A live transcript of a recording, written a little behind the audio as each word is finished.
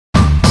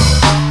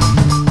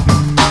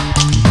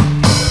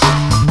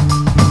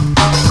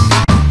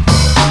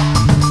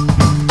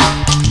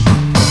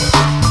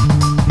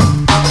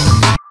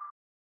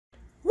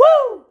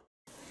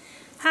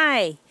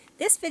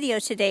This video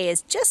today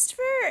is just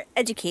for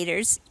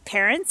educators,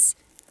 parents,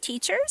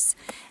 teachers,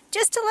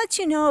 just to let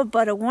you know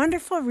about a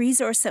wonderful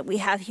resource that we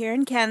have here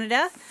in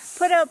Canada,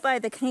 put out by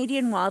the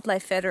Canadian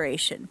Wildlife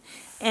Federation.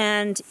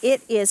 And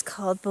it is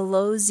called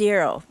Below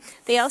Zero.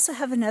 They also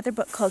have another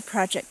book called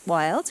Project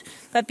Wild,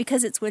 but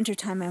because it's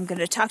wintertime, I'm going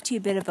to talk to you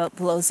a bit about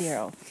Below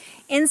Zero.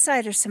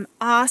 Inside are some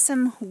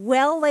awesome,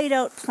 well laid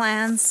out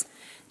plans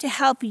to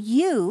help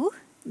you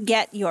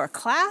get your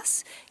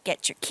class,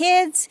 get your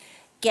kids,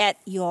 get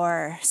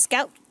your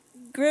scout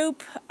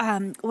group,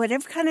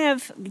 whatever kind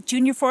of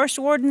junior forest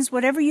wardens,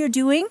 whatever you're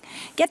doing,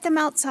 get them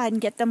outside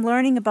and get them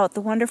learning about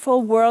the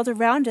wonderful world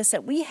around us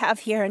that we have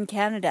here in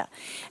Canada.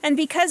 And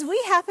because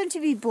we happen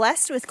to be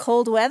blessed with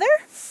cold weather,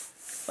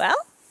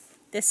 well,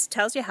 this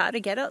tells you how to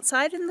get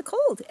outside in the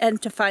cold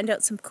and to find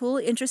out some cool,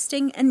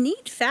 interesting, and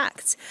neat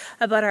facts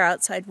about our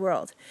outside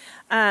world.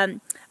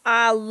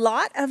 A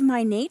lot of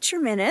my nature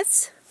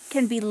minutes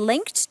can be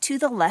linked to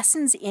the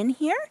lessons in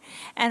here,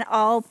 and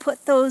I'll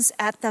put those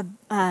at the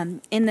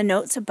in the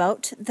notes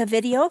about the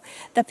video,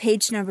 the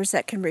page numbers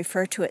that can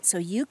refer to it, so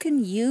you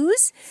can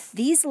use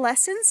these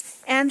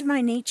lessons and my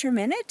nature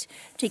minute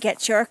to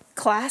get your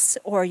class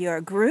or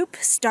your group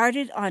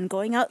started on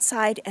going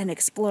outside and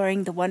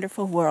exploring the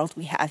wonderful world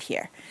we have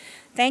here.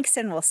 Thanks,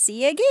 and we'll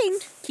see you again.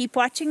 Keep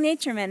watching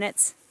Nature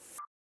Minutes.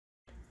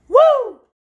 Woo!